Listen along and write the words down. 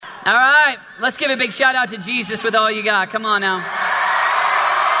All right, let's give a big shout out to Jesus with all you got. Come on now.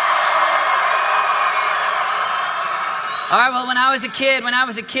 All right, well, when I was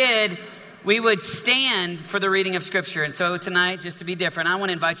a kid, we would stand for the reading of Scripture. And so tonight, just to be different, I want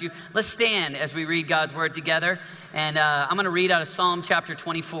to invite you, let's stand as we read God's Word together. And I'm going to read out of Psalm chapter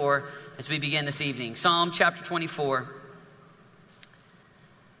 24 as we begin this evening. Psalm chapter 24,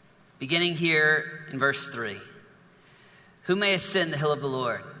 beginning here in verse 3. Who may ascend the hill of the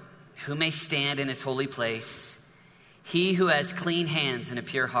Lord? Who may stand in his holy place? He who has clean hands and a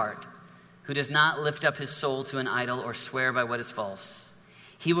pure heart, who does not lift up his soul to an idol or swear by what is false.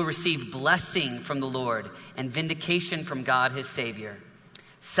 He will receive blessing from the Lord and vindication from God his Savior.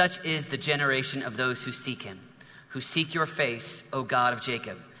 Such is the generation of those who seek him, who seek your face, O God of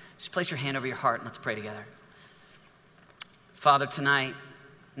Jacob. Just place your hand over your heart and let's pray together. Father, tonight,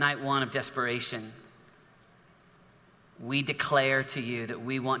 night one of desperation, we declare to you that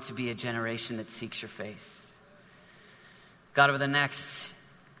we want to be a generation that seeks your face. God, over the next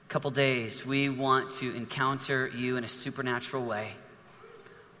couple days, we want to encounter you in a supernatural way.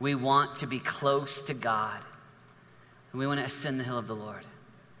 We want to be close to God. We want to ascend the hill of the Lord.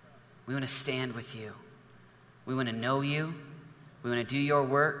 We want to stand with you. We want to know you. We want to do your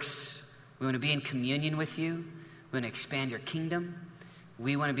works. We want to be in communion with you. We want to expand your kingdom.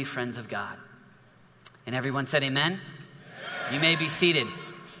 We want to be friends of God. And everyone said amen? You may be seated.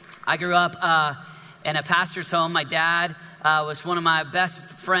 I grew up in a pastor's home. My dad was one of my best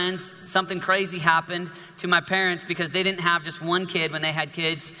friends. Something crazy happened to my parents because they didn't have just one kid when they had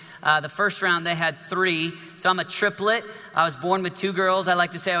kids. The first round, they had 3. So I'm a triplet. I was born with 2 girls. I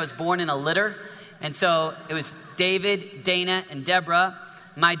like to say I was born in a litter. And so it was David, Dana, and Deborah.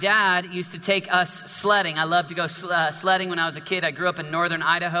 My dad used to take us sledding. I loved to go sledding when I was a kid. I grew up in northern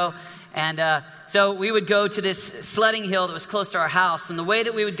Idaho. And so we would go to this sledding hill that was close to our house. And the way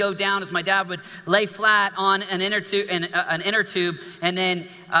that we would go down is my dad would lay flat on an inner tube. And then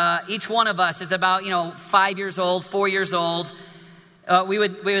each one of us is about, 5 years old, 4 years old. We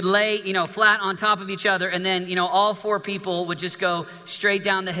would lay, flat on top of each other. And then, all 4 people would just go straight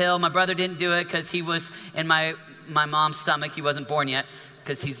down the hill. My brother didn't do it because he was in my mom's stomach. He wasn't born yet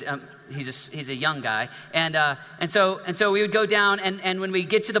because he's a young guy. And so we would go down, and when we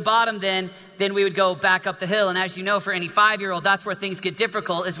get to the bottom, then we would go back up the hill. And as you know, for any 5-year-old, that's where things get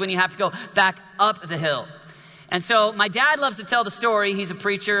difficult, is when you have to go back up the hill. And so my dad loves to tell the story. He's a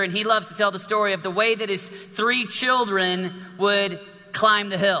preacher, and he loves to tell the story of the way that his 3 children would climb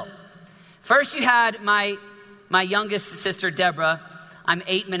the hill. First, you had my youngest sister, Deborah. I'm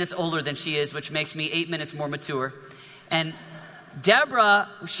 8 minutes older than she is, which makes me 8 minutes more mature. And Deborah,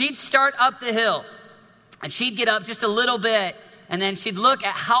 she'd start up the hill, and she'd get up just a little bit, and then she'd look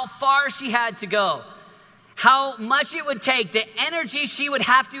at how far she had to go, how much it would take, the energy she would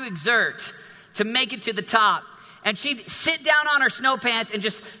have to exert to make it to the top. And she'd sit down on her snow pants and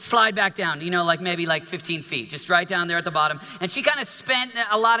just slide back down, maybe 15 feet, just right down there at the bottom. And she kind of spent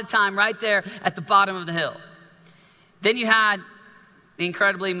a lot of time right there at the bottom of the hill. Then you had the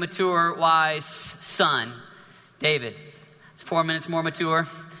incredibly mature, wise son, David. 4 minutes more mature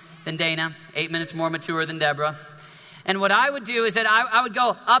than Dana, 8 minutes more mature than Deborah. And what I would do is that I would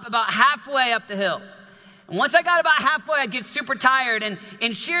go up about halfway up the hill. And once I got about halfway, I'd get super tired. And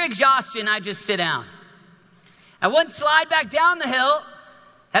in sheer exhaustion, I'd just sit down. I wouldn't slide back down the hill.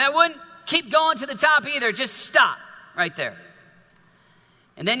 And I wouldn't keep going to the top either. Just stop right there.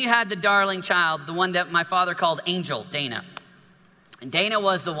 And then you had the darling child, the one that my father called Angel, Dana. And Dana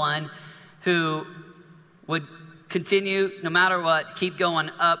was the one who would continue, no matter what, to keep going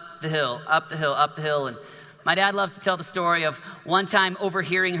up the hill, up the hill, up the hill. And my dad loves to tell the story of one time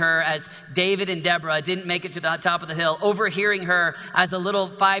overhearing her as David and Deborah didn't make it to the top of the hill, overhearing her as a little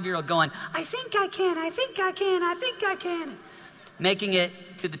 5-year-old going, I think I can, I think I can, I think I can, making it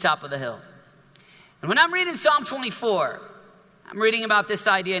to the top of the hill. And when I'm reading Psalm 24, I'm reading about this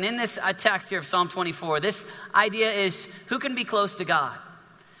idea. And in this text here of Psalm 24, this idea is who can be close to God?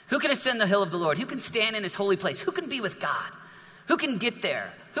 Who can ascend the hill of the Lord? Who can stand in his holy place? Who can be with God? Who can get there?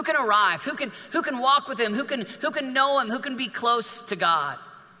 Who can arrive? Who can walk with him? Who can know him? Who can be close to God?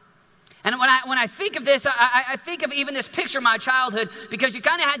 And when I think of this, I think of even this picture of my childhood, because you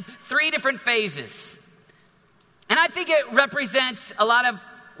kind of had 3 different phases. And I think it represents a lot of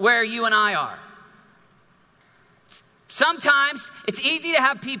where you and I are. Sometimes it's easy to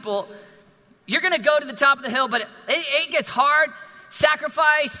have people, you're going to go to the top of the hill, but it gets hard.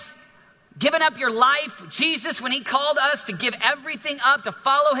 Sacrifice, giving up your life. Jesus, when he called us to give everything up, to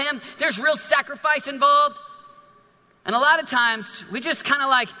follow him, there's real sacrifice involved. And a lot of times, we just kind of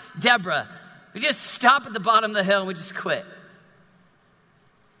like Deborah. We just stop at the bottom of the hill and we just quit.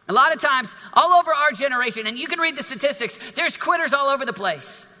 A lot of times, all over our generation, and you can read the statistics, there's quitters all over the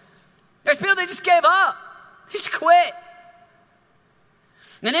place. There's people that just gave up. They just quit.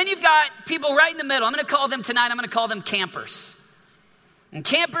 And then you've got people right in the middle. I'm going to call them tonight, I'm going to call them campers. And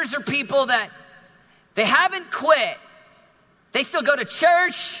campers are people that they haven't quit. They still go to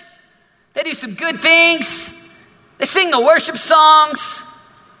church. They do some good things. They sing the worship songs.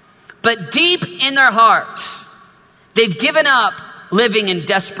 But deep in their heart, they've given up living in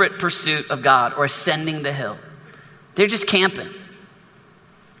desperate pursuit of God or ascending the hill. They're just camping.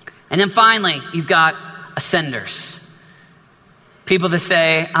 And then finally, you've got ascenders. People that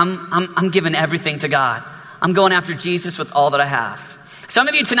say, I'm giving everything to God. I'm going after Jesus with all that I have. Some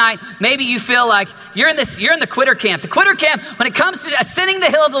of you tonight, maybe you feel like you're in the quitter camp. The quitter camp, when it comes to ascending the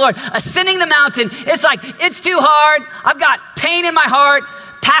hill of the Lord, ascending the mountain, it's like, it's too hard. I've got pain in my heart.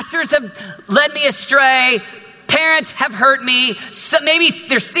 Pastors have led me astray. Parents have hurt me. So maybe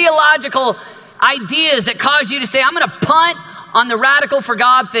there's theological ideas that cause you to say, I'm going to punt on the radical for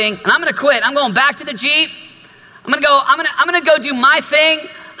God thing, and I'm going to quit. I'm going back to the Jeep. I'm going to go do my thing.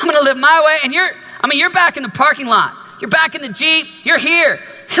 I'm going to live my way. And you're back in the parking lot. You're back in the Jeep. You're here.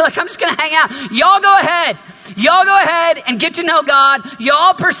 You're like, I'm just going to hang out. Y'all go ahead. Y'all go ahead and get to know God.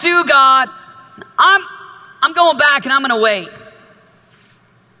 Y'all pursue God. I'm going back and I'm going to wait.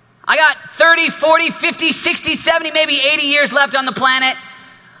 I got 30, 40, 50, 60, 70, maybe 80 years left on the planet.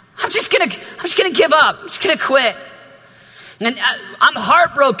 I'm just going to give up. I'm just going to quit. And I'm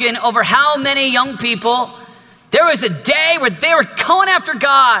heartbroken over how many young people, there was a day where they were going after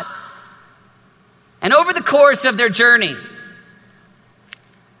God. And over the course of their journey,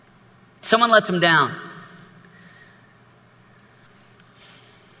 someone lets them down.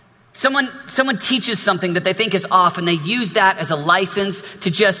 Someone teaches something that they think is off, and they use that as a license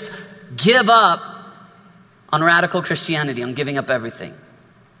to just give up on radical Christianity, on giving up everything.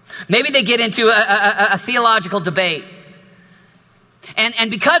 Maybe they get into a theological debate.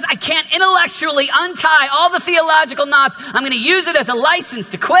 And because I can't intellectually untie all the theological knots, I'm going to use it as a license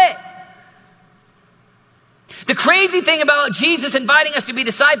to quit. The crazy thing about Jesus inviting us to be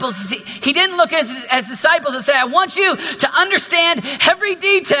disciples is he didn't look as disciples and say, I want you to understand every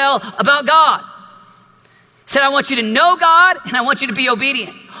detail about God. He said, I want you to know God and I want you to be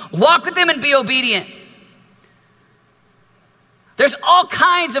obedient. Walk with him and be obedient. There's all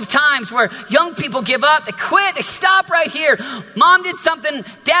kinds of times where young people give up, they quit, they stop right here. Mom did something,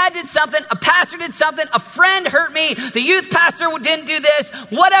 dad did something, a pastor did something, a friend hurt me, the youth pastor didn't do this,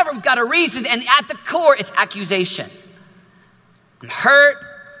 whatever, we've got a reason. And at the core, it's accusation. I'm hurt,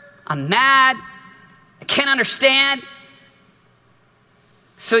 I'm mad, I can't understand.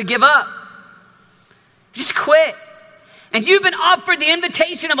 So we give up. Just quit. And you've been offered the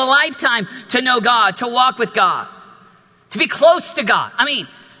invitation of a lifetime to know God, to walk with God, to be close to God. I mean,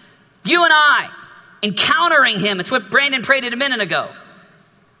 you and I, encountering him. It's what Brandon prayed a minute ago.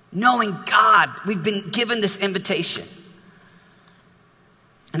 Knowing God, we've been given this invitation.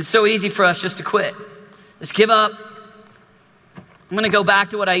 And it's so easy for us just to quit. Just give up. I'm going to go back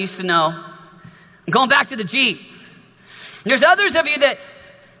to what I used to know. I'm going back to the Jeep. There's others of you that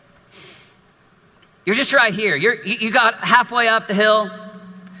you're just right here. You got halfway up the hill.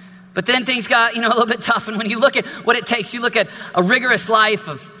 But then things got, a little bit tough. And when you look at what it takes, you look at a rigorous life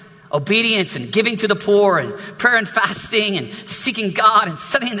of obedience and giving to the poor and prayer and fasting and seeking God and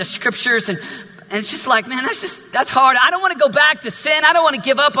studying the scriptures. And it's just like, man, that's hard. I don't want to go back to sin. I don't want to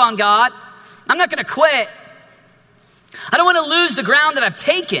give up on God. I'm not going to quit. I don't want to lose the ground that I've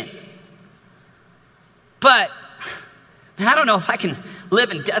taken. But, man, I don't know if I can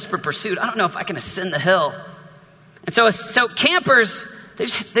live in desperate pursuit. I don't know if I can ascend the hill. And so campers, they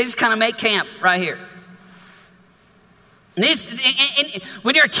just kind of make camp right here. And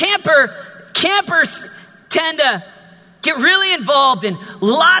when you're a camper, campers tend to get really involved in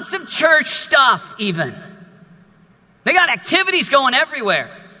lots of church stuff even. They got activities going everywhere.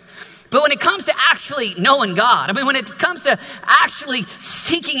 But when it comes to actually knowing God, when it comes to actually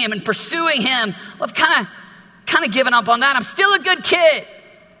seeking him and pursuing him, well, I've kind of given up on that. I'm still a good kid.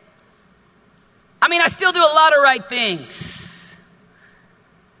 I still do a lot of right things.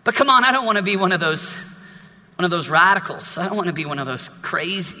 But come on, I don't want to be one of those radicals. I don't want to be one of those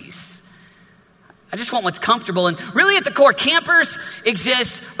crazies. I just want what's comfortable. And really at the core, campers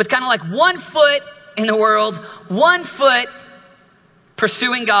exist with kind of like 1 foot in the world, 1 foot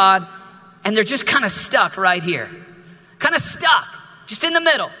pursuing God, and they're just kind of stuck right here. Kind of stuck, just in the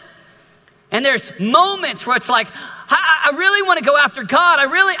middle. And there's moments where it's like, I really want to go after God.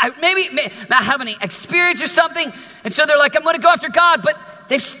 Maybe not have any experience or something. And so they're like, I'm going to go after God, but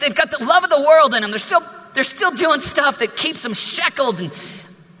they've got the love of the world in them. They're still doing stuff that keeps them shackled. And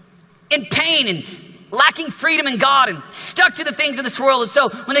in pain and lacking freedom in God and stuck to the things of this world. And so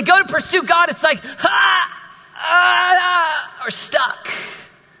when they go to pursue God, it's like, or stuck.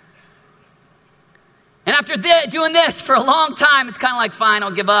 And after doing this for a long time, it's kind of like, fine,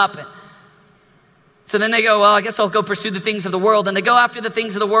 I'll give up. So then they go, well, I guess I'll go pursue the things of the world. And they go after the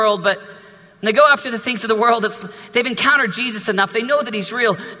things of the world, but when they go after the things of the world, they've encountered Jesus enough. They know that he's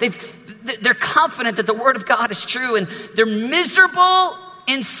real. They're confident that the word of God is true, and they're miserable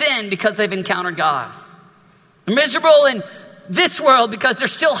in sin because they've encountered God. They're miserable in this world because they're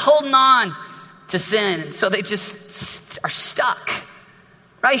still holding on to sin. And so they just are stuck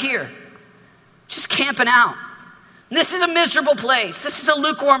right here, just camping out. And this is a miserable place. This is a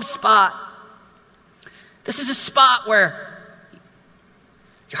lukewarm spot. This is a spot where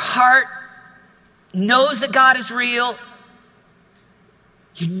your heart knows that God is real.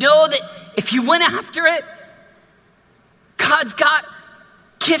 You know that if you went after it, God's got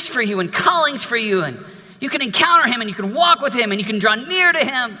gifts for you and callings for you, and you can encounter him and you can walk with him and you can draw near to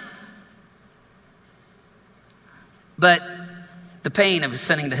him. But the pain of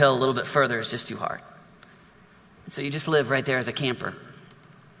ascending the hill a little bit further is just too hard. So you just live right there as a camper.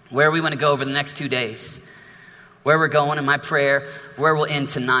 Where we want to go over the next 2 days, where we're going in my prayer, where we'll end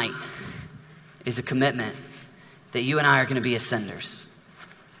tonight is a commitment that you and I are going to be ascenders.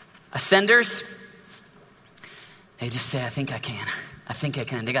 Ascenders, they just say, I think I can. I think I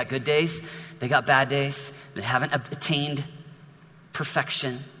can. They got good days. They got bad days. They haven't attained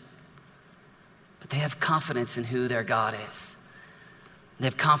perfection. But they have confidence in who their God is. They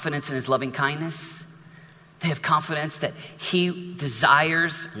have confidence in his loving kindness. They have confidence that he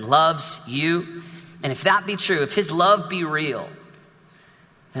desires and loves you. And if that be true, if his love be real,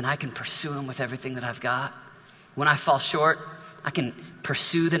 then I can pursue him with everything that I've got. When I fall short, I can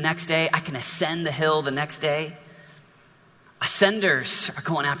pursue the next day. I can ascend the hill the next day. Ascenders are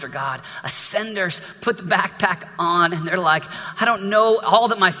going after God. Ascenders put the backpack on and they're like, I don't know all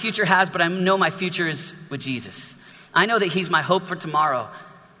that my future has, but I know my future is with Jesus. I know that he's my hope for tomorrow.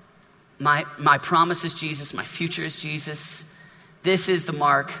 My promise is Jesus. My future is Jesus. This is the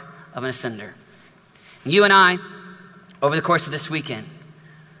mark of an ascender. You and I, over the course of this weekend,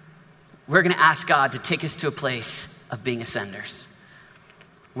 we're going to ask God to take us to a place of being ascenders.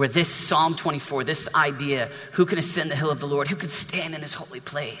 Where this Psalm 24, this idea, who can ascend the hill of the Lord? Who can stand in his holy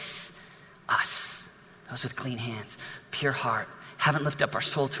place? Us, those with clean hands, pure heart, haven't lifted up our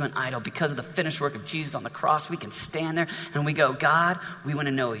soul to an idol. Because of the finished work of Jesus on the cross, we can stand there and we go, God, we want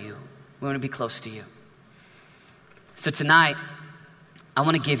to know you. We want to be close to you. So tonight, I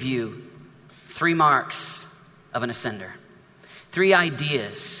want to give you 3 marks of an ascender. 3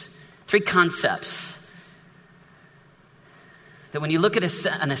 ideas, 3 concepts that when you look at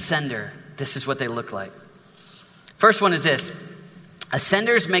an ascender, this is what they look like. First one is this.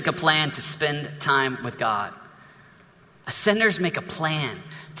 Ascenders make a plan to spend time with God. Ascenders make a plan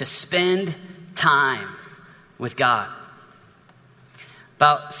to spend time with God.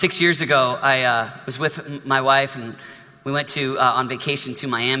 About 6 years ago, I was with my wife and we went on vacation to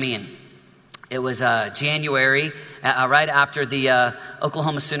Miami, and it was January, right after the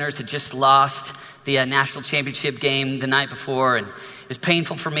Oklahoma Sooners had just lost the national championship game the night before, and it was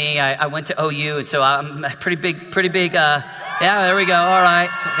painful for me. I went to OU, and so I'm pretty big. Yeah, there we go. All right,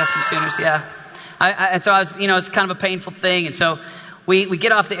 so I got some Sooners. Yeah, and so I was, it's kind of a painful thing, and so we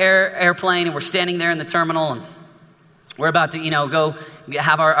get off the airplane, and we're standing there in the terminal, and we're about to go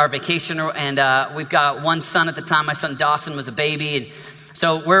have our vacation, and we've got one son at the time. My son Dawson was a baby, and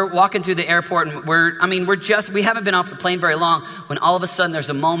so we're walking through the airport, and we haven't been off the plane very long when all of a sudden there's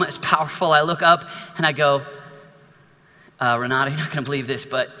a moment, it's powerful. I look up and I go, Renata, you're not going to believe this,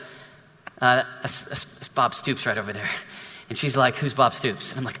 but that's Bob Stoops right over there. And she's like, who's Bob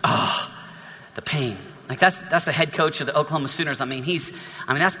Stoops? And I'm like, oh, the pain. Like that's the head coach of the Oklahoma Sooners. That's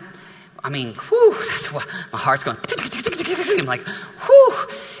what my heart's going. I'm like, whew.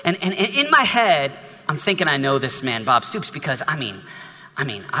 And in my head, I'm thinking I know this man, Bob Stoops, because I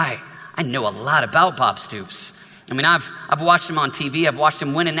know a lot about Bob Stoops. I've watched him on TV. I've watched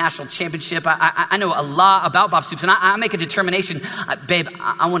him win a national championship. I know a lot about Bob Stoops, and I make a determination, babe,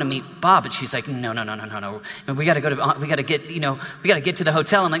 I want to meet Bob. And she's like, no. And we got to get to the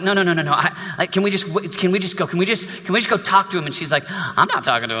hotel. I'm like, no. Can we just go talk to him? And she's like, I'm not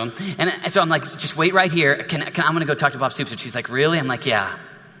talking to him. And so I'm like, just wait right here. I'm going to go talk to Bob Stoops. And she's like, really? I'm like, yeah.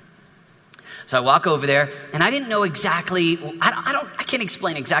 So I walk over there, and I didn't know exactly, I can't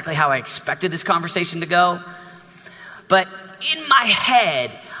explain exactly how I expected this conversation to go. But in my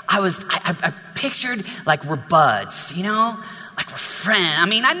head, I pictured like we're buds, like we're friends.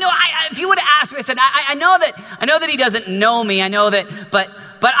 I know, if you would have asked me, I said, I know that he doesn't know me. I know that, but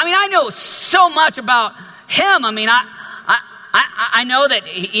I mean, I know so much about him. I mean, I know that,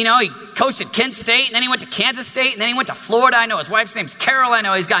 he coached at Kent State, and then he went to Kansas State, and then he went to Florida. I know his wife's name's Carol. I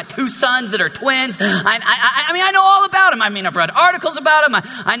know he's got 2 sons that are twins. I mean, I know all about him. I mean, I've read articles about him.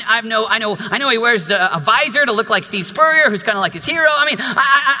 I know he wears a visor to look like Steve Spurrier, who's kind of like his hero. I mean,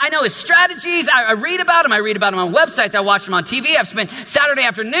 I know his strategies. I read about him. I read about him on websites. I watch him on TV. I've spent Saturday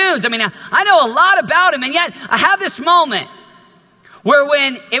afternoons. I mean, I know a lot about him, and yet I have this moment where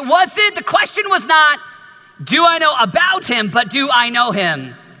when the question was not, do I know about him, but do I know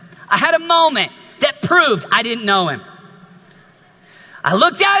him? I had a moment that proved I didn't know him. I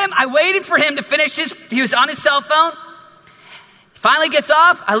looked at him. I waited for him to finish he was on his cell phone. Finally gets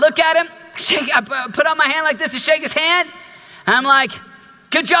off. I look at him. I put out my hand like this to shake his hand. And I'm like,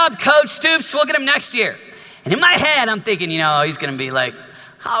 good job, Coach Stoops. We'll get him next year. And in my head, I'm thinking, he's going to be like,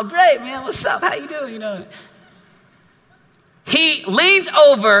 oh, great, man. What's up? How you doing? He leans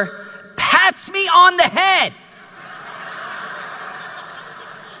over, pats me on the head.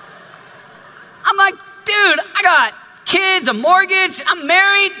 I'm like, dude, I got kids, a mortgage, I'm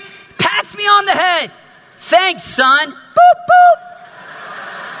married. Pats me on the head. Thanks, son. Boop, boop.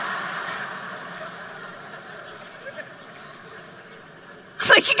 I'm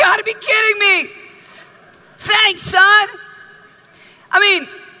like, you gotta be kidding me. Thanks, son. I mean,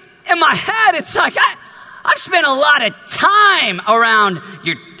 in my head, it's like, I've spent a lot of time around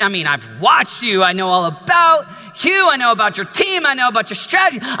I've watched you. I know all about you. I know about your team. I know about your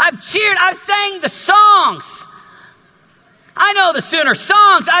strategy. I've cheered. I've sang the songs. I know the Sooner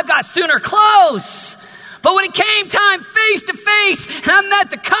songs. I've got Sooner clothes. But when it came time face to face and I met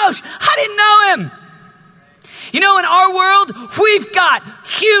the coach, I didn't know him. In our world, we've got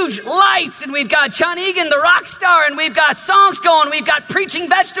huge lights, and we've got John Egan, the rock star, and we've got songs going. We've got preaching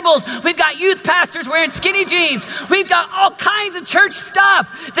vegetables. We've got youth pastors wearing skinny jeans. We've got all kinds of church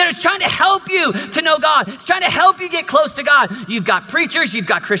stuff that is trying to help you to know God. It's trying to help you get close to God. You've got preachers. You've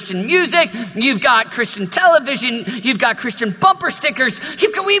got Christian music. You've got Christian television. You've got Christian bumper stickers.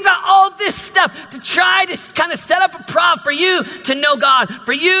 We've got all this stuff to try to kind of set up a prop for you to know God,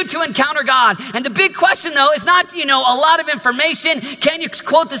 for you to encounter God. And the big question, though, is not, a lot of information. Can you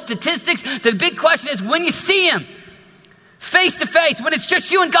quote the statistics? The big question is when you see him face to face, when it's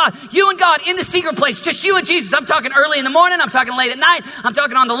just you and God in the secret place, just you and Jesus. I'm talking early in the morning. I'm talking late at night. I'm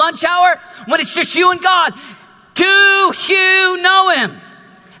talking on the lunch hour. When it's just you and God, do you know him?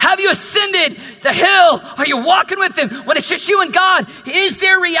 Have you ascended the hill? Are you walking with him? When it's just you and God, is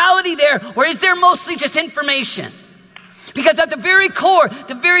there reality there, or is there mostly just information? Because at the very core,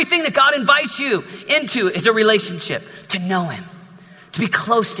 the very thing that God invites you into is a relationship, to know him, to be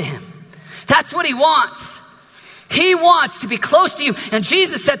close to him. That's what he wants. He wants to be close to you. And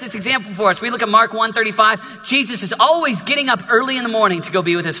Jesus set this example for us. We look at Mark 1:35. Jesus is always getting up early in the morning to go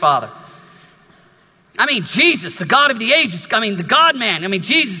be with his Father. Jesus, the God of the ages, the God-man.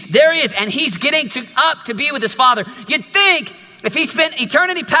 Jesus, there he is. And he's getting up to be with his Father. You'd think, if he spent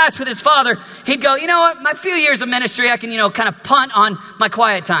eternity past with his Father, he'd go, you know what, my few years of ministry, I can, kind of punt on my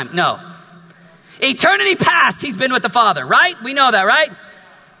quiet time. No. Eternity past, he's been with the Father, right? We know that, right?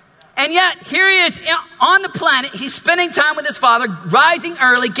 And yet, here he is on the planet. He's spending time with his Father, rising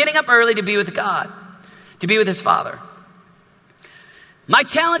early, getting up early to be with God, to be with his Father. My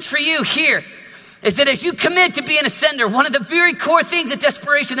challenge for you here is that as you commit to be an ascender, one of the very core things of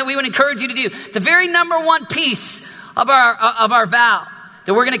desperation that we would encourage you to do, the very number one piece of our vow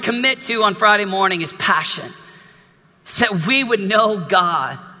that we're going to commit to on Friday morning is passion. So that we would know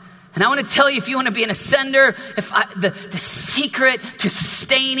God. And I want to tell you, if you want to be an ascender, the secret to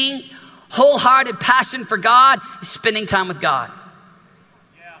sustaining wholehearted passion for God is spending time with God.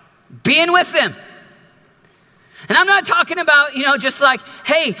 Yeah. Being with him. And I'm not talking about, just like,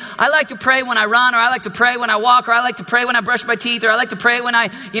 hey, I like to pray when I run, or I like to pray when I walk, or I like to pray when I brush my teeth, or I like to pray when I,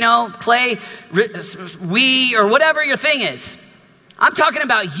 play Wii, or whatever your thing is. I'm talking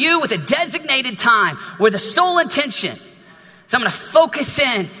about you with a designated time where the sole intention is I'm going to focus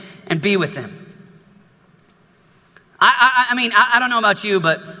in and be with him. I don't know about you,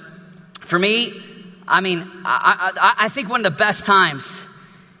 but for me, I think one of the best times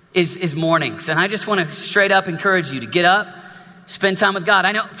is mornings. And I just want to straight up encourage you to get up, spend time with God.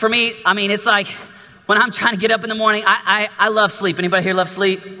 I know for me, it's like when I'm trying to get up in the morning, I love sleep. Anybody here love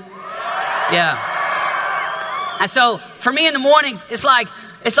sleep? Yeah. And so for me in the mornings, it's like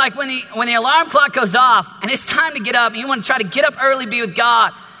when the alarm clock goes off and it's time to get up and you want to try to get up early, be with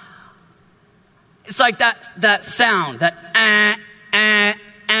God. It's like that sound, that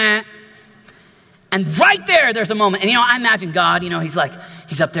And right there's a moment. And, I imagine God,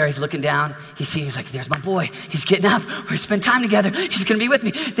 he's up there, he's looking down. He's like, there's my boy. He's getting up. We're going to spend time together. He's going to be with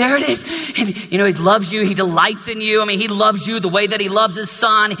me. There it is. And, he loves you. He delights in you. I mean, he loves you the way that he loves his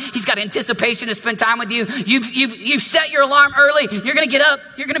son. He's got anticipation to spend time with you. You've set your alarm early. You're going to get up.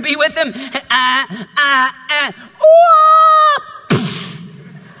 You're going to be with him.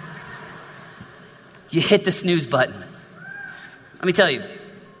 You hit the snooze button. Let me tell you.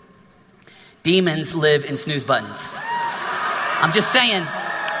 Demons live in snooze buttons. I'm just saying.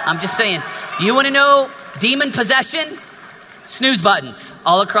 You want to know demon possession? Snooze buttons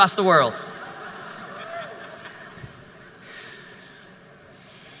all across the world.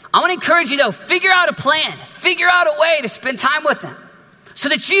 I want to encourage you, though, figure out a plan. Figure out a way to spend time with him so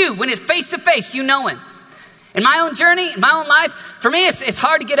that you, when it's face to face, you know him. In my own journey, in my own life, for me, it's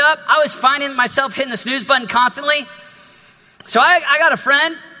hard to get up. I was finding myself hitting the snooze button constantly. So I got a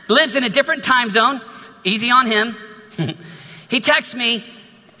friend, lives in a different time zone. Easy on him. He texts me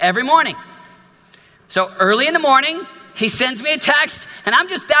every morning. So early in the morning, he sends me a text, and I'm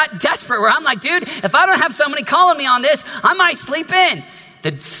just that desperate where I'm like, dude, if I don't have somebody calling me on this, I might sleep in.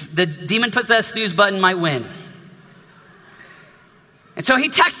 The demon-possessed snooze button might win. And so he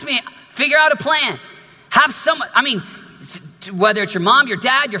texts me, figure out a plan. Have someone, whether it's your mom, your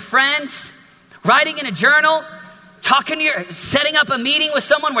dad, your friends, writing in a journal, setting up a meeting with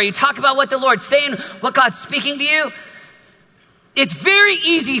someone where you talk about what the Lord's saying, what God's speaking to you. It's very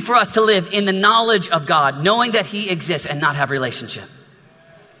easy for us to live in the knowledge of God, knowing that he exists and not have relationship.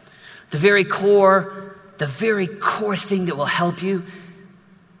 The very core thing that will help you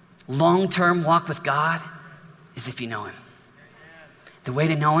long-term walk with God is if you know him. The way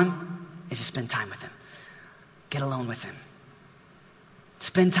to know him is to spend time with him. Get alone with him.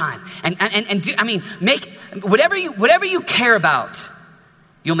 Spend time. Make whatever you care about,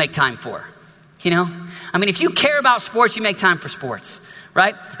 you'll make time for. If you care about sports, you make time for sports,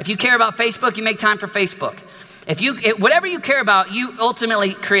 right? If you care about Facebook, you make time for Facebook. Whatever you care about, you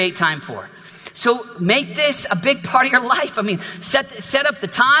ultimately create time for. So make this a big part of your life. Set up the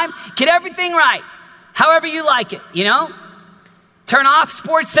time, get everything right, however you like it, Turn off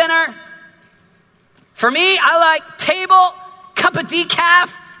Sports Center. For me, I like table, cup of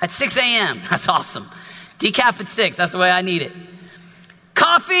decaf at 6 a.m. That's awesome. Decaf at 6, that's the way I need it.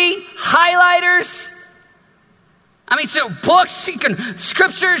 Coffee, highlighters. So books, you can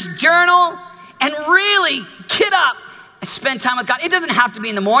scriptures, journal, and really get up and spend time with God. It doesn't have to be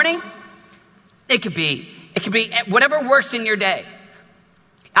in the morning. It could be whatever works in your day.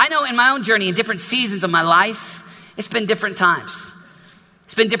 I know in my own journey, in different seasons of my life, it's been different times.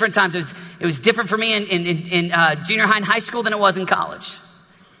 It's been different times. It was different for me in junior high and high school than it was in college.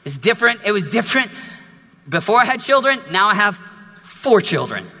 It's different. It was different before I had children. Now I have 4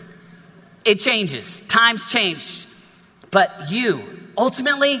 children. It changes. Times change. But you,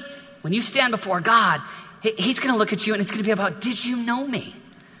 ultimately, when you stand before God, he's going to look at you and it's going to be about, did you know me?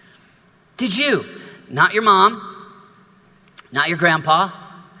 Did you? Not your mom, not your grandpa,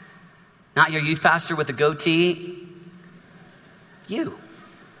 not your youth pastor with a goatee. You.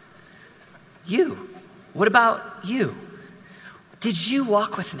 What about you? Did you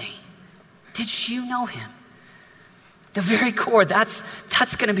walk with me? Did you know him? The very core, that's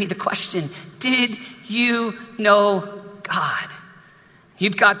going to be the question. Did you know God?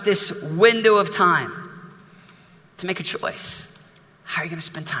 You've got this window of time to make a choice. How are you going to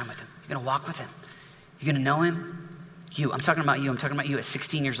spend time with him? You're going to walk with him. You're going to know him. I'm talking about you. I'm talking about you at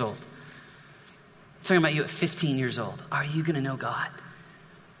 16 years old. I'm talking about you at 15 years old. Are you going to know God?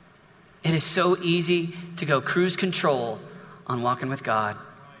 It is so easy to go cruise control on walking with God.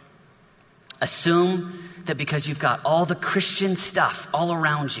 Assume that because you've got all the Christian stuff all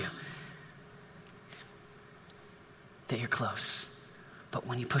around you, that you're close. But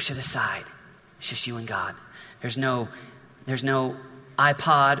when you push it aside, it's just you and God. There's no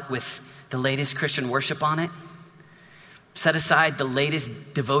iPod with the latest Christian worship on it. Set aside the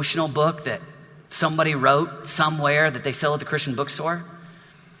latest devotional book that somebody wrote somewhere that they sell at the Christian bookstore.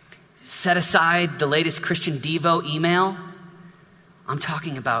 Set aside the latest Christian Devo email. I'm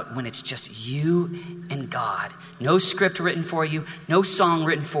talking about when it's just you and God. No script written for you, no song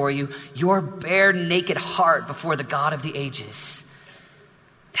written for you. Your bare naked heart before the God of the ages.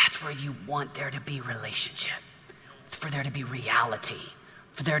 That's where you want there to be relationship, for there to be reality,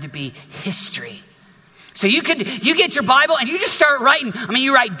 for there to be history. So you get your Bible and you just start writing.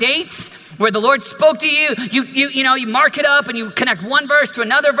 You write dates. where the Lord spoke to you, you mark it up and you connect one verse to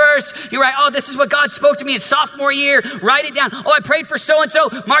another verse. You write, oh, this is what God spoke to me in sophomore year. Write it down. Oh, I prayed for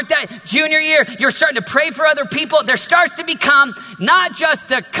so-and-so. Mark that junior year. You're starting to pray for other people. There starts to become not just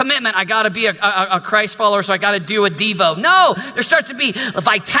the commitment, I got to be a Christ follower, so I got to do a Devo. No, there starts to be a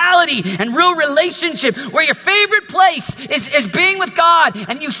vitality and real relationship where your favorite place is being with God,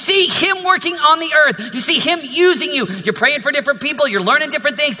 and you see him working on the earth. You see him using you. You're praying for different people. You're learning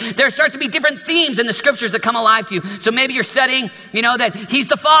different things. There starts to be different themes in the scriptures that come alive to you. So maybe you're studying, that he's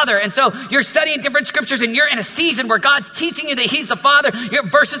the Father. And so you're studying different scriptures, and you're in a season where God's teaching you that he's the Father. Your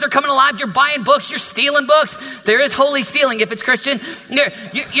verses are coming alive. You're buying books. You're stealing books. There is holy stealing if it's Christian. You're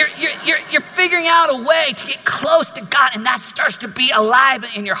figuring out a way to get close to God, and that starts to be alive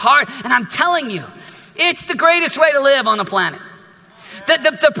in your heart. And I'm telling you, it's the greatest way to live on the planet.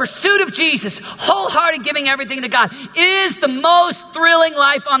 The pursuit of Jesus, wholehearted giving everything to God, is the most thrilling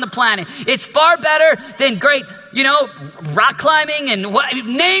life on the planet. It's far better than great, rock climbing and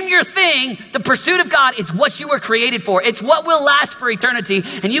name your thing. The pursuit of God is what you were created for. It's what will last for eternity,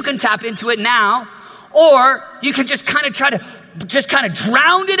 and you can tap into it now, or you can just kind of try to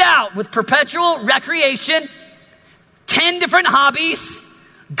drown it out with perpetual recreation, 10 different hobbies,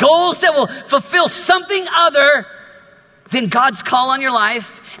 goals that will fulfill something other than God's call on your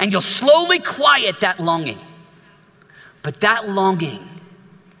life, and you'll slowly quiet that longing. But that longing,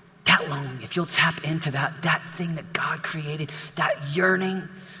 if you'll tap into that thing that God created, that yearning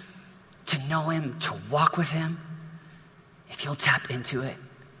to know him, to walk with him, if you'll tap into it,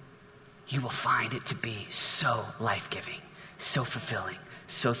 you will find it to be so life-giving, so fulfilling,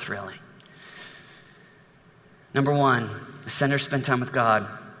 so thrilling. Number one, ascenders spend time with God.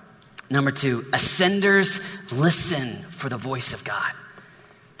 Number two, ascenders listen for the voice of God.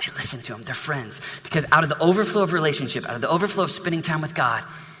 They listen to him. They're friends. Because out of the overflow of relationship, out of the overflow of spending time with God,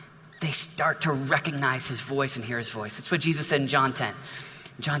 they start to recognize his voice and hear his voice. That's what Jesus said in John 10. In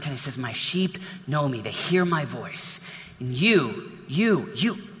John 10, he says, my sheep know me. They hear my voice. And you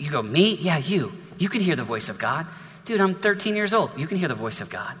go, me? Yeah, you. You can hear the voice of God. Dude, I'm 13 years old. You can hear the voice of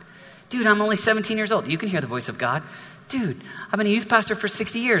God. Dude, I'm only 17 years old. You can hear the voice of God. Dude, I've been a youth pastor for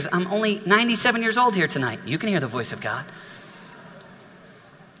 60 years. I'm only 97 years old here tonight. You can hear the voice of God.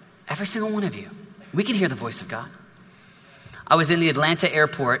 Every single one of you. We can hear the voice of God. I was in the Atlanta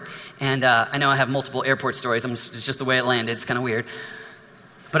airport, and I know I have multiple airport stories. It's just the way it landed. It's kind of weird.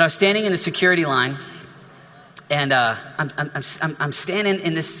 But I was standing in the security line, and I'm standing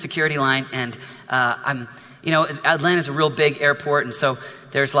in this security line, and Atlanta's a real big airport, and so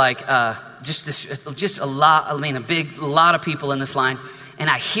there's like a lot of people in this line, and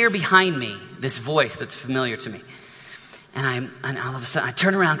I hear behind me this voice that's familiar to me, and all of a sudden I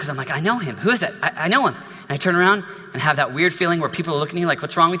turn around because I'm like, I know him. Who is that? I know him. And I turn around and have that weird feeling where people are looking at you like,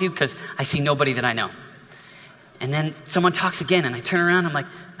 what's wrong with you? Because I see nobody that I know. And then someone talks again, and I turn around. I'm like,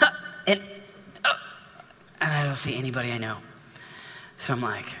 huh, and I don't see anybody I know. So I'm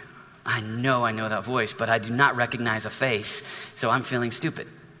like, I know that voice, but I do not recognize a face. So I'm feeling stupid.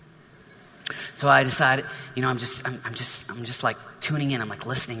 So I decided, I'm just like tuning in. I'm like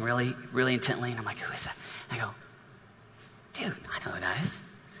listening really, really intently. And I'm like, who is that? And I go, dude, I know who that is.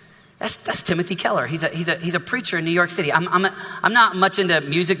 That's Timothy Keller. He's a preacher in New York City. I'm not much into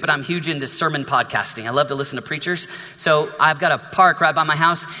music, but I'm huge into sermon podcasting. I love to listen to preachers. So I've got a park right by my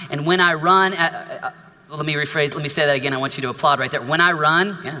house. And when I run, let me say that again. I want you to applaud right there. When I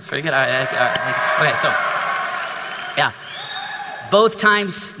run, yeah, that's pretty good. All right. Okay, so, yeah. Both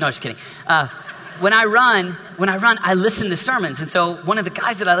times, no, just kidding. When I run, I listen to sermons. And so one of the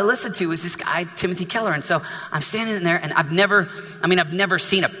guys that I listened to was this guy, Timothy Keller. And so I'm standing in there, and I've never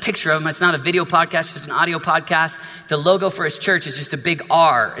seen a picture of him. It's not a video podcast, it's just an audio podcast. The logo for his church is just a big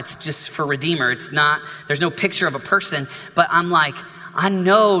R. It's just for Redeemer. There's no picture of a person, but I'm like, I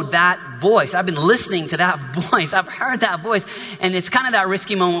know that voice. I've been listening to that voice. I've heard that voice. And it's kind of that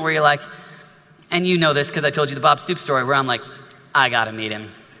risky moment where you're like, and you know this because I told you the Bob Stoops story, where I'm like, I got to meet him.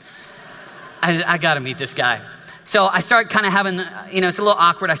 I got to meet this guy. So I start kind of having, it's a little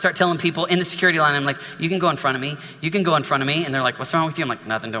awkward. I start telling people in the security line, I'm like, you can go in front of me. You can go in front of me. And they're like, what's wrong with you? I'm like,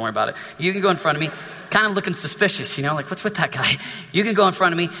 nothing, don't worry about it. You can go in front of me. Kind of looking suspicious, like, what's with that guy? You can go in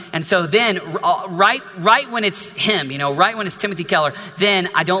front of me. And so then right when it's him, right when it's Timothy Keller, then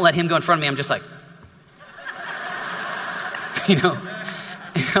I don't let him go in front of me. I'm just like,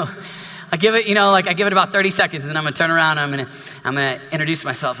 I give it about 30 seconds, and then I'm going to turn around and I'm going to introduce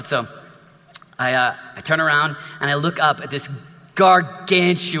myself. And so I turn around and I look up at this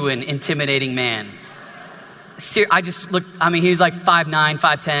gargantuan, intimidating man. I just looked, he's like 5'9",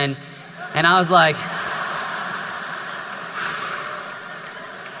 5'10", and I was like,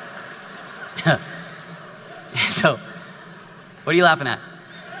 What are you laughing at?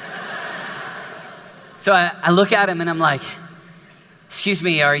 So I look at him and I'm like, excuse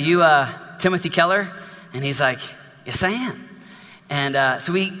me, are you Timothy Keller? And he's like, yes, I am. And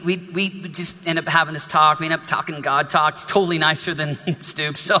so we just end up having this talk. We end up talking God talk. It's totally nicer than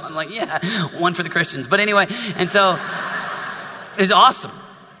Stoops. So I'm like, yeah, one for the Christians. But anyway, and so it was awesome.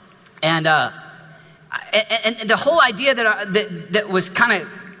 And the whole idea that was kind of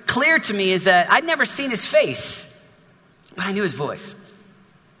clear to me is that I'd never seen his face, but I knew his voice.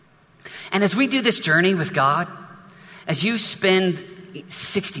 And as we do this journey with God, as you spend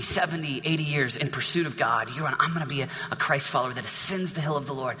 60, 70, 80 years in pursuit of God, I'm going to be a Christ follower that ascends the hill of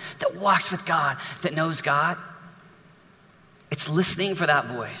the Lord, that walks with God, that knows God. It's listening for that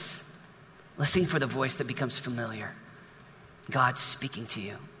voice, listening for the voice that becomes familiar. God's speaking to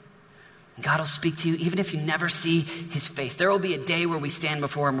you. God will speak to you even if you never see his face. There will be a day where we stand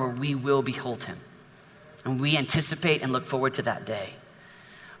before him where we will behold him. And we anticipate and look forward to that day.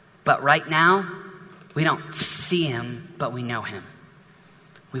 But right now, we don't see him, but we know him.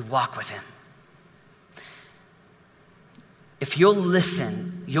 We walk with him. If you'll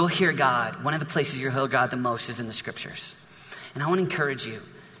listen, you'll hear God. One of the places you'll hear God the most is in the scriptures. And I want to encourage you,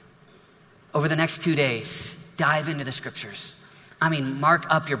 over the next 2 days, dive into the scriptures. I mean, mark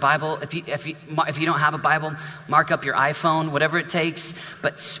up your Bible. If you don't have a Bible, mark up your iPhone, whatever it takes.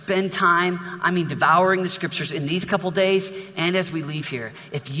 But spend time, devouring the scriptures in these couple days and as we leave here.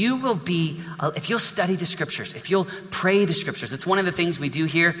 If you'll study the scriptures, if you'll pray the scriptures. It's one of the things we do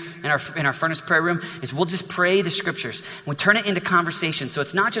here in our furnace prayer room is we'll just pray the scriptures. And we turn it into conversation. So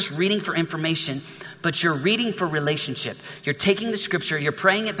it's not just reading for information, but you're reading for relationship. You're taking the scripture, you're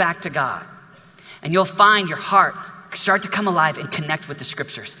praying it back to God. And you'll find your heart start to come alive and connect with the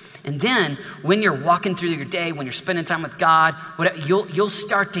scriptures. And then when you're walking through your day, when you're spending time with God, whatever, you'll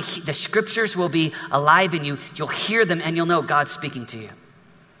start to the scriptures will be alive in you. You'll hear them and you'll know God's speaking to you.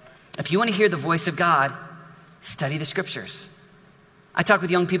 If you want to hear the voice of God, study the scriptures. I talk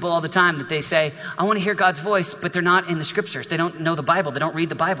with young people all the time that they say, I want to hear God's voice, but they're not in the scriptures. They don't know the Bible. They don't read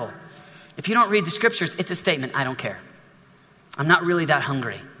the Bible. If you don't read the scriptures, it's a statement. I don't care. I'm not really that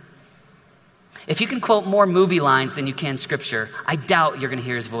hungry. If you can quote more movie lines than you can scripture, I doubt you're going to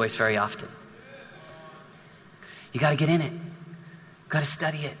hear his voice very often. You got to get in it. You got to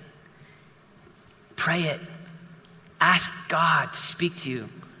study it. Pray it. Ask God to speak to you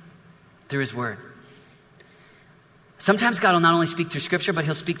through his word. Sometimes God will not only speak through scripture, but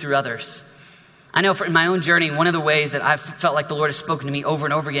he'll speak through others. I know in my own journey, one of the ways that I've felt like the Lord has spoken to me over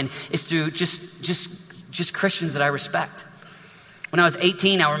and over again is through just Christians that I respect. When I was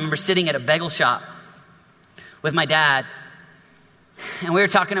 18, I remember sitting at a bagel shop with my dad, and we were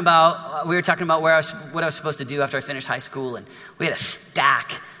talking about what I was supposed to do after I finished high school, and we had a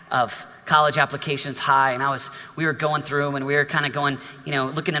stack of college applications high, and we were going through them, and we were kind of going,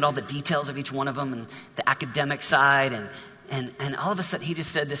 looking at all the details of each one of them and the academic side, and all of a sudden he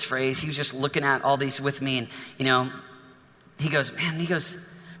just said this phrase. He was just looking at all these with me, and he goes,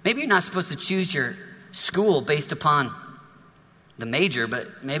 maybe you're not supposed to choose your school based upon the major,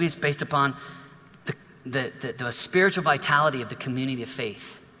 but maybe it's based upon the spiritual vitality of the community of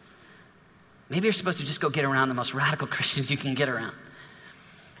faith. Maybe you're supposed to just go get around the most radical Christians you can get around.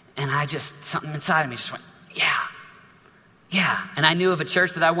 And something inside of me just went, yeah. And I knew of a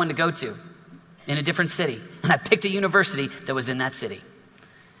church that I wanted to go to in a different city. And I picked a university that was in that city.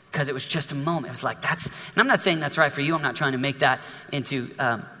 Because it was just a moment. It was like, and I'm not saying that's right for you. I'm not trying to make that into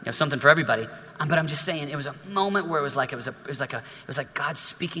something for everybody. But I'm just saying it was a moment where it was like God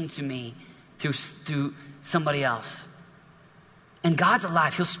speaking to me through somebody else. And God's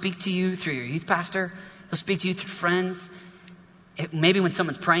alive. He'll speak to you through your youth pastor. He'll speak to you through friends. Maybe when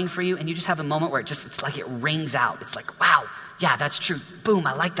someone's praying for you and you just have a moment where it's like it rings out. It's like, wow, yeah, that's true. Boom,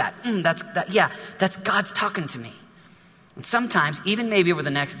 I like that. That's God's talking to me. And sometimes, even maybe over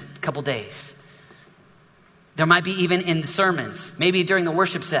the next couple days, there might be even in the sermons, maybe during the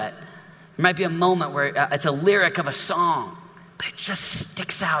worship set, there might be a moment where it's a lyric of a song, but it just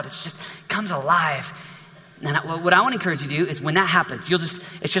sticks out. It just comes alive. And what I want to encourage you to do is when that happens,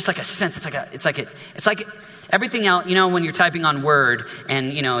 it's just like a sense. It's like everything else, when you're typing on Word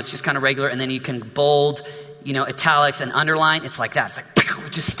and, it's just kind of regular, and then you can bold, italics and underline. It's like that. It's like,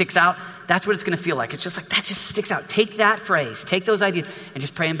 it just sticks out. That's what it's going to feel like. It's just like, that just sticks out. Take that phrase, take those ideas, and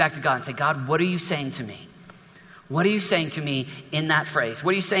just pray them back to God and say, God, what are you saying to me? What are you saying to me in that phrase?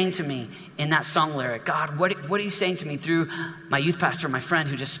 What are you saying to me in that song lyric? God, what are you saying to me through my youth pastor, my friend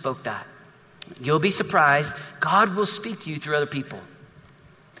who just spoke that? You'll be surprised. God will speak to you through other people.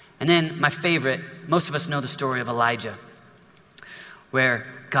 And then my favorite, most of us know the story of Elijah, where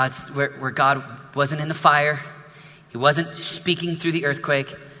God wasn't in the fire. He wasn't speaking through the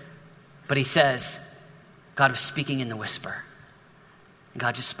earthquake, but he says, God was speaking in the whisper.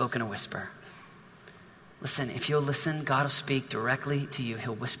 God just spoke in a whisper. Listen, if you'll listen, God will speak directly to you.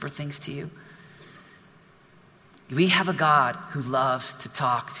 He'll whisper things to you. We have a God who loves to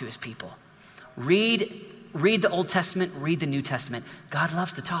talk to his people. Read the Old Testament, read the New Testament. God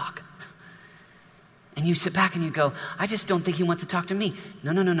loves to talk. And you sit back and you go, I just don't think he wants to talk to me.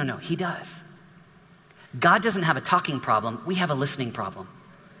 No. He does. God doesn't have a talking problem. We have a listening problem.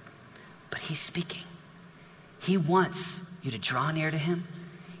 But he's speaking. He wants you to draw near to him.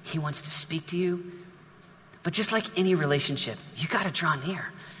 He wants to speak to you. But just like any relationship, you got to draw near.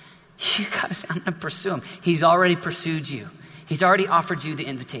 You got to say, I'm going to pursue him. He's already pursued you. He's already offered you the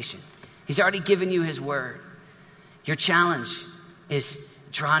invitation. He's already given you his word. Your challenge is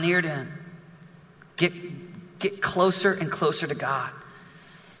draw near to him. Get closer and closer to God.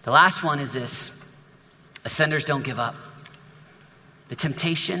 The last one is this. Ascenders don't give up. The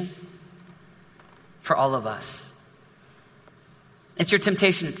temptation for all of us. It's your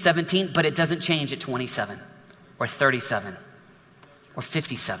temptation at 17, but it doesn't change at 27 or 37 or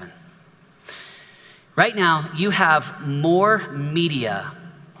 57. Right now, you have more media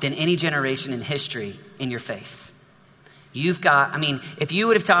than any generation in history in your face. You've got, if you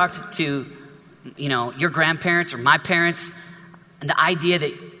would have talked to, your grandparents or my parents, and the idea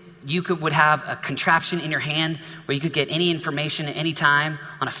that you would have a contraption in your hand where you could get any information at any time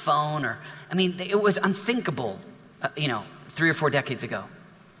on a phone it was unthinkable, 3 or 4 decades ago.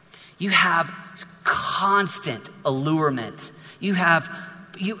 You have constant allurement.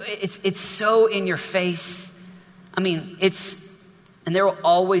 It's so in your face. And there will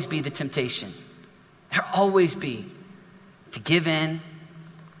always be the temptation. There'll always be to give in,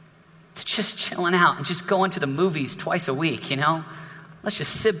 to just chilling out and just going to the movies twice a week, Let's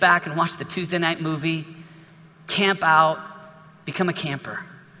just sit back and watch the Tuesday night movie, camp out, become a camper,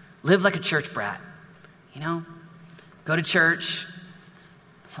 live like a church brat, Go to church,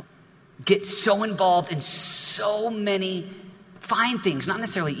 get so involved in so many fine things, not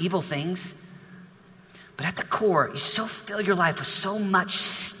necessarily evil things, but at the core, you so fill your life with so much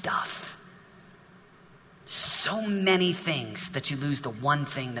stuff, so many things that you lose the one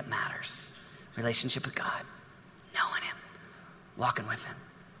thing that matters, relationship with God, knowing him, walking with him,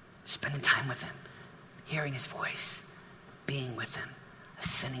 spending time with him, hearing his voice, being with him,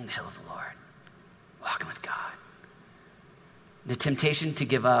 ascending the hill of the Lord, walking with God. The temptation to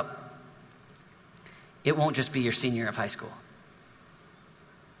give up, it won't just be your senior year of high school.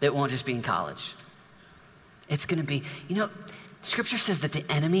 It won't just be in college. It's going to be, Scripture says that the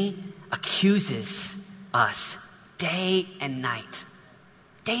enemy accuses us day and night.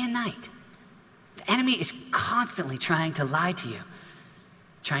 Day and night. The enemy is constantly trying to lie to you,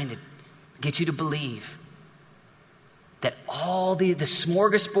 trying to get you to believe that all the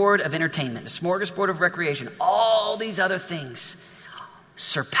smorgasbord of entertainment, the smorgasbord of recreation, all these other things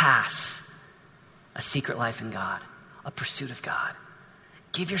surpass a secret life in God, a pursuit of God.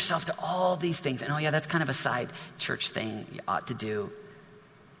 Give yourself to all these things. And that's kind of a side church thing you ought to do.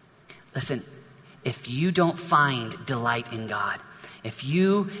 Listen, if you don't find delight in God, if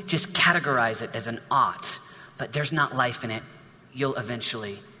you just categorize it as an ought, but there's not life in it, you'll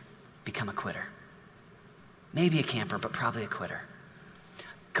eventually become a quitter. Maybe a camper, but probably a quitter.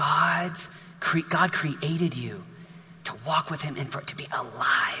 God created you to walk with him and for it to be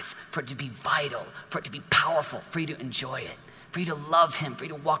alive, for it to be vital, for it to be powerful, for you to enjoy it, for you to love him, for you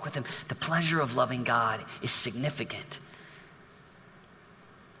to walk with him. The pleasure of loving God is significant.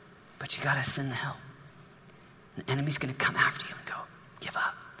 But you got to ascend the hill. The enemy's going to come after you and go, give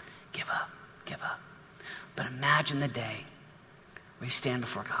up, give up, give up. But imagine the day where you stand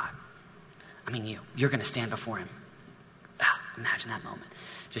before God. You're going to stand before him. Imagine that moment.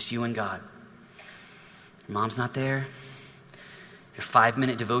 Just you and God. Your mom's not there. Your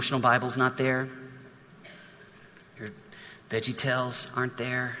 5-minute devotional Bible's not there. Your VeggieTales aren't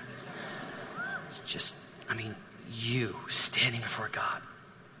there. It's just, you standing before God.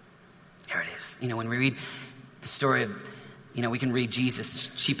 There it is. When we read the story of, we can read Jesus,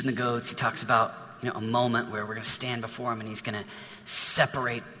 the sheep and the goats. He talks about, a moment where we're going to stand before him and he's going to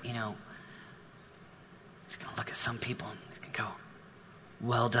separate, he's going to look at some people and he's going to go,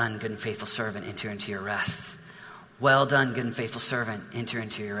 well done, good and faithful servant, enter into your rest. Well done, good and faithful servant, enter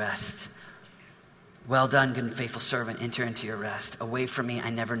into your rest. Well done, good and faithful servant, enter into your rest. Away from me,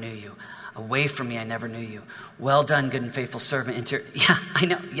 I never knew you. Away from me, I never knew you. Well done, good and faithful servant, enter. Yeah, I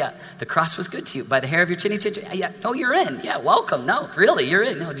know. Yeah, the cross was good to you. By the hair of your chinny chin. Yeah, no, you're in. Yeah, welcome. No, really, you're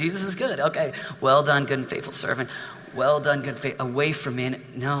in. No, Jesus is good. Okay. Well done, good and faithful servant. Well done, good and faithful. Away from me.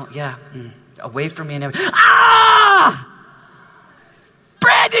 No, yeah. away from me and everything. Ah!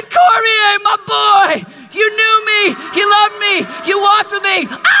 Brandon Cormier, my boy! You knew me, you loved me, you walked with me.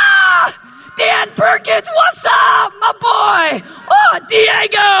 Ah! Dan Perkins, what's up, my boy? Oh,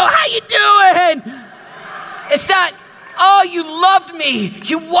 Diego, how you doing? It's that, oh, you loved me,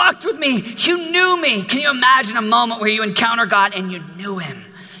 you walked with me, you knew me. Can you imagine a moment where you encounter God and you knew him?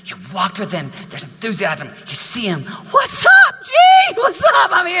 You walked with him. There's enthusiasm. You see him. What's up, G? What's up?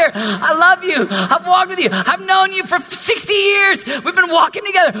 I'm here. I love you. I've walked with you. I've known you for 60 years. We've been walking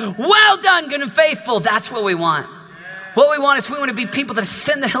together. Well done, good and faithful. That's what we want. What we want is we want to be people that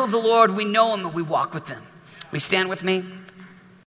ascend the hill of the Lord. We know him and we walk with him. We stand with me.